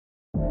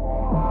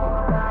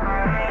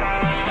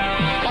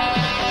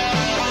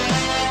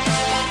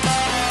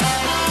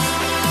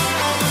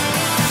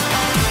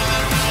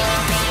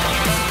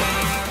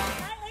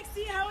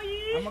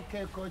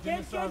Okay, coach.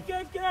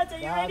 Good. Are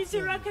you ready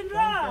to rock and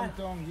roll?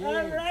 Yes.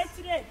 All right,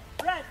 today.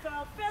 Right, for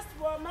our first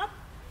warm-up,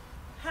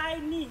 high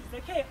knees,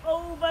 okay,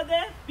 over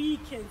the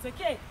beacons,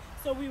 okay.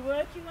 So we're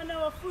working on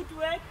our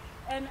footwork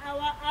and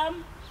our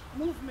arm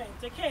movement,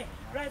 okay.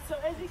 Right, so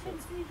as you can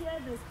see here,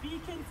 there's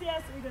beacons here,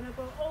 so we're gonna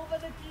go over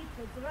the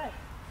beacons, right.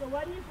 So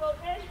when you go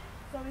in,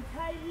 so it's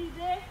high knee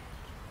there,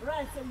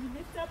 right, so you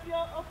lift up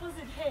your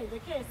opposite hand,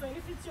 okay. So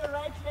if it's your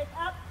right leg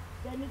up,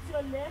 then it's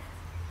your left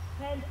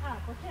hand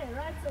up, okay,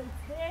 right, so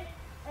it's there,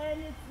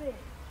 and it's there.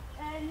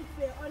 And it's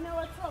there on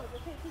our toes,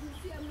 okay? Can you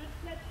see I'm not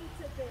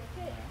flat-footed there,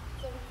 okay?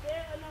 So it's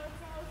there on our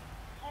toes,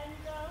 and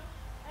you go,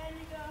 and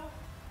you go,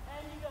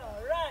 and you go.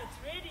 Right,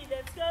 ready,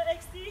 let's go,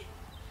 XT.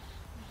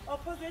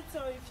 Opposite,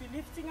 so if you're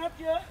lifting up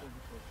your,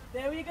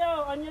 there we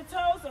go, on your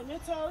toes,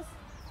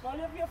 ball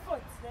of your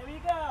foot, there we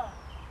go.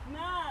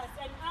 Nice,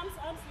 and arms,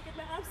 look at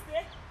my arms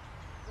there.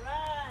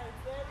 Right,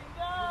 there we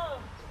go.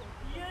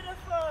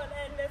 Beautiful,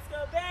 and let's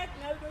go back.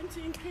 Now we're going to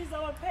increase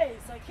our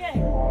pace, okay?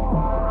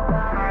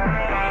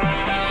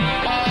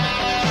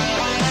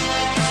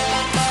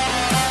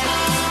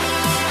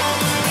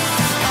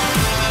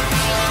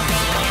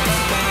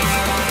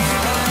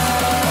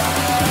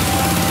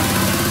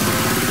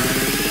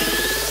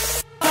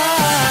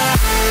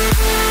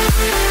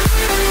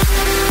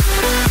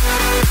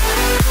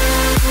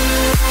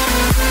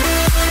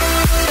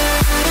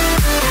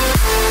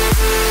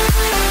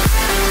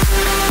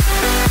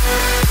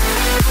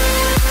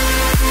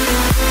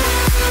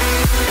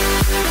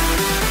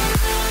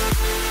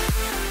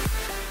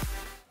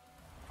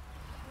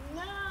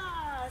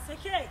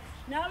 Okay,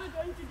 now we're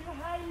going to do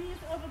high knees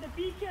over the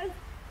beacon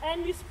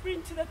and we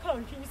sprint to the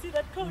cone. Can you see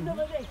that cone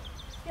over there?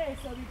 Okay,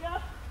 so we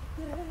go.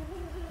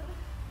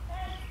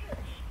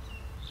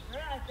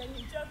 Right, then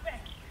you jump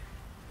back.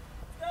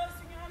 Go,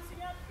 swing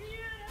up,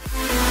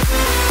 beautiful.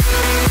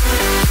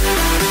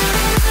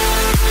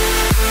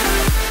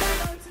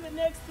 On to the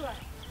next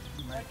one.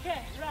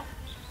 Okay, right.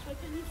 So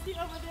can you see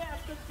over there,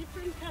 I've got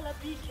different color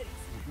beacons.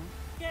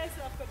 Okay,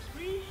 so I've got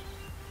green,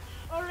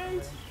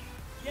 orange,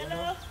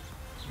 yellow,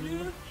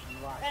 blue,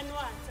 and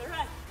white.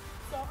 Alright.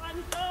 So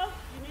on go,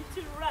 you need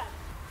to run.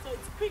 So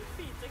it's quick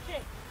feet,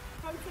 okay?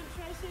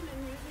 Concentration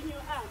and using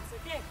your arms,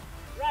 okay?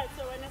 Right,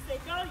 so when I say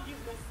go, you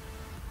must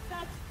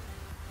touch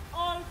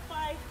all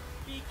 5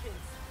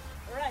 beacons.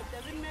 Alright,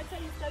 doesn't matter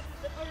you start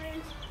with the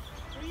orange,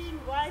 green,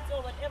 white,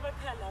 or whatever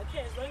color,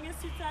 okay? As long as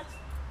you touch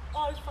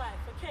all 5,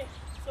 okay?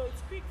 So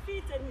it's quick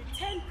feet and we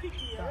turn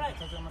quickly, alright?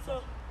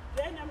 So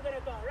then I'm gonna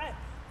go, right?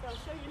 So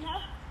I'll show you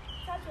now.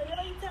 Touch,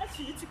 whenever you touch,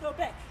 you need to go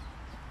back.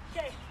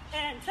 Okay,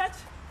 and touch,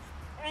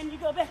 and you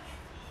go back.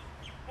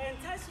 And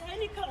touch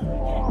any cone,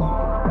 okay?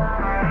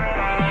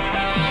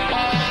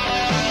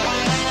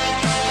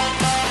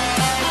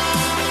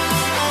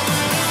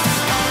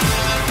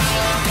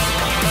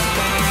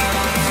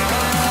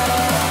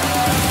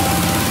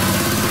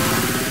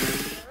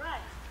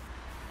 Alright,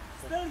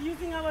 still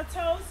using our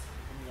toes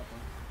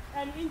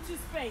and into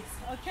space.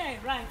 Okay,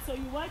 right, so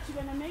you watch, you're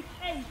gonna make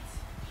 8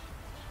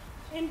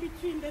 in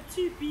between the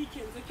 2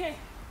 beacons, okay?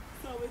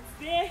 So it's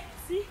there,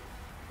 see?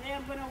 There,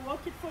 I'm gonna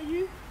walk it for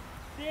you.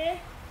 There,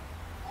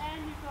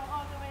 and you go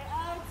all the way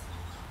out,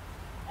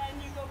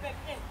 and you go back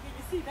 8. Can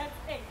you see? That's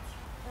 8,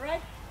 all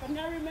right? But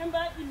now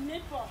remember, in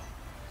netball,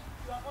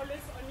 you are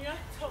always on your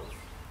toes.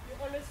 You're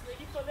always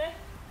ready for the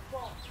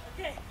ball,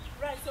 okay?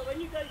 Right, so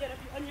when you go, you're gonna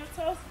be on your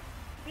toes.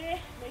 There,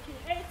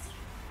 making 8.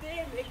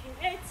 There, making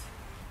 8.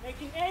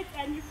 Making 8,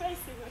 and you're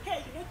facing,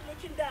 okay? You're not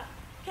looking down.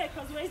 Okay,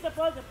 because where's the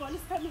ball? The ball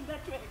is coming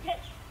that way, okay?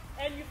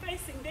 And you're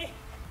facing there.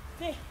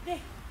 There,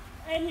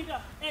 and you go,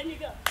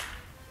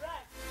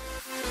 right.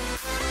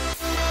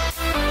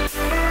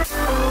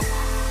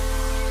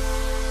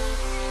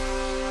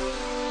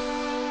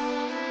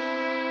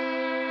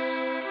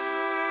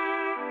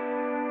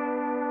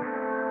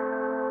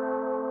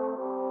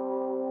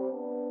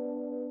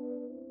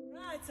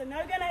 Right, so now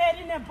we're gonna add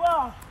in a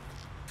ball.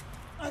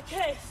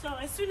 Okay, so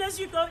as soon as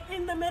you go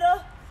in the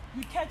middle,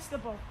 you catch the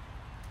ball.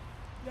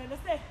 You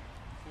understand?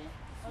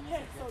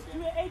 Okay, so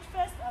do an H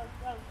first. I'll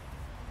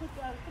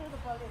throw the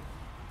ball in.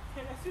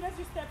 Okay, as soon as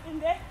you step in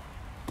there,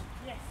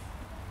 yes.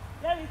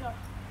 There we go.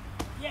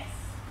 Yes.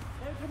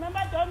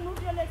 Remember, don't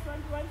move your legs.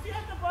 Once you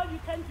have the ball, you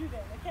can't do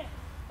that, okay?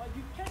 But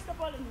you catch the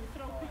ball and you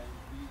throw quickly.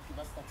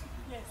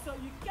 Yes, so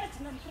you catch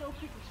and then throw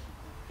quickly.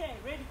 Okay,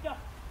 ready, go.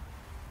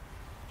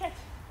 Catch.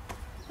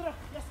 Throw.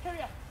 Yes,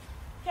 carry on.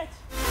 Catch.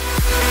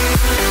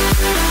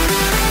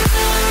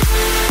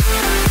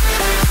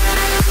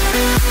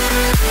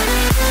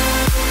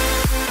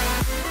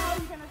 Now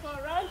you're going to go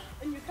around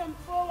and you come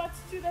forward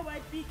to the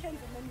white beacons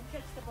and then you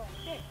catch the ball.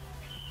 Okay.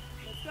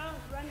 Let's go.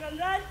 Run.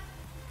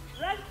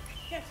 Run.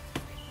 Catch.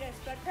 Yes,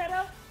 back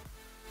pedal.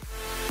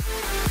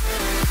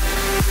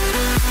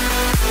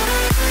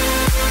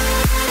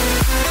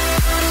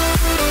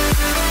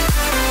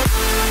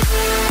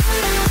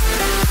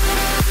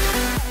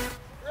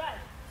 Right.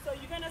 So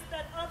you're going to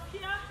start off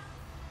here. You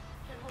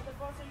can hold the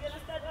ball. So you're going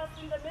to start off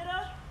in the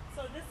middle.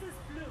 So this is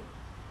blue.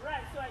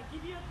 Right. So I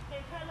give you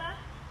a color.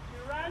 You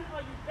run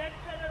or you back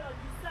pedal or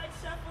you side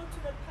shuffle to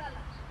the color.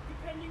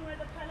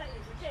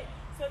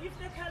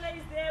 color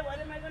is there, what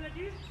am I going to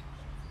do?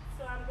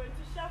 So I'm going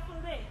to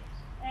shuffle there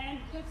and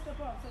catch the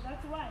ball. So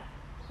that's white.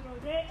 Throw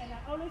there, and I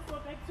always go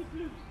back to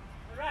blue.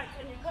 Right,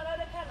 and you color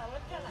the color.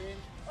 What color?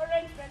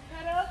 Orange, back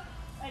pedal,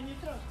 and you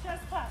throw.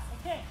 Chest pass,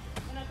 okay?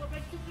 And I go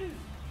back to blue.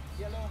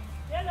 Yellow.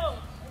 Yellow,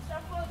 and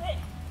shuffle there.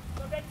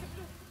 Go back to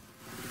blue.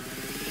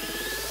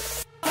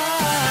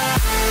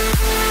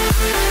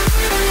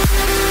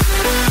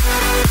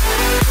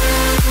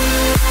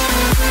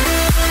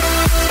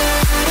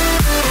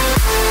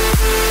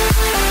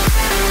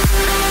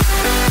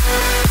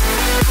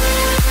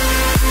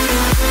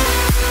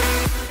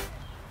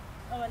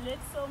 Our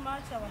legs so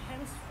much, our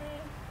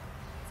hamstring,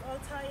 it's all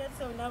tired,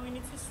 so now we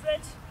need to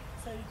stretch.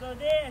 So you go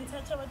there and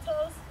touch our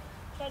toes.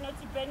 Try not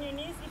to bend your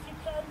knees if you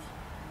can't.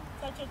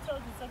 Touch your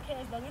toes, it's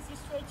okay as long as you're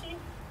stretching.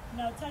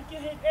 Now tuck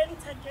your head in,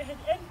 tuck your head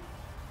in.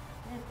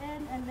 Head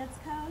in, and let's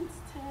count.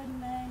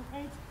 10, 9,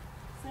 8,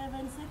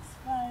 7, 6,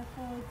 5,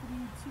 4,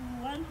 3, 2,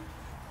 1.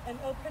 And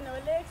open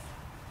our legs.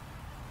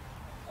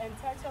 And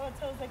touch our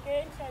toes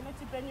again. Try not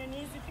to bend your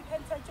knees. If you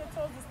can't touch your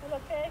toes, it's still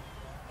okay.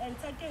 And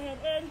tuck your head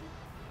in.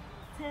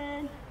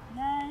 10,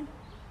 9,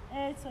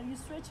 8. So you're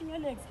stretching your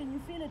legs. Can you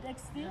feel it,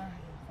 XD? Yeah,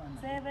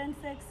 7,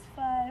 6,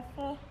 5,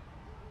 4,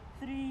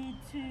 3,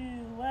 2,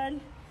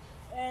 1.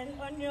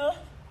 And on your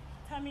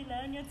tummy,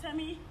 lie on your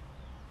tummy.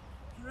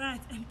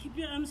 Right, and keep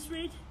your arms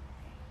straight.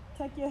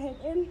 Tuck your head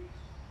in.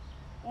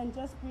 And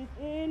just breathe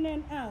in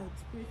and out.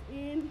 Breathe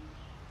in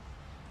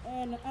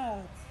and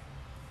out.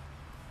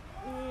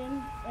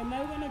 In. And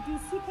now we're going to do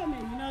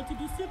Superman. You know how to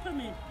do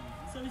Superman.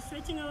 So we're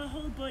stretching our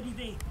whole body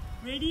there.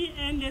 Ready?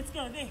 And let's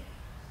go. There.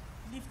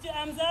 Lift your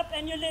arms up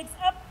and your legs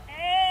up.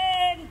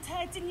 And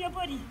tighten your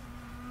body.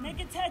 Make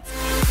it tight.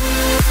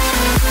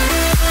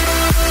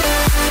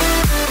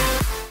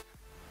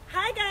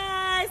 Hi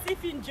guys.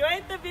 If you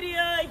enjoyed the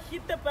video,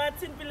 hit the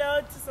button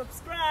below to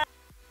subscribe.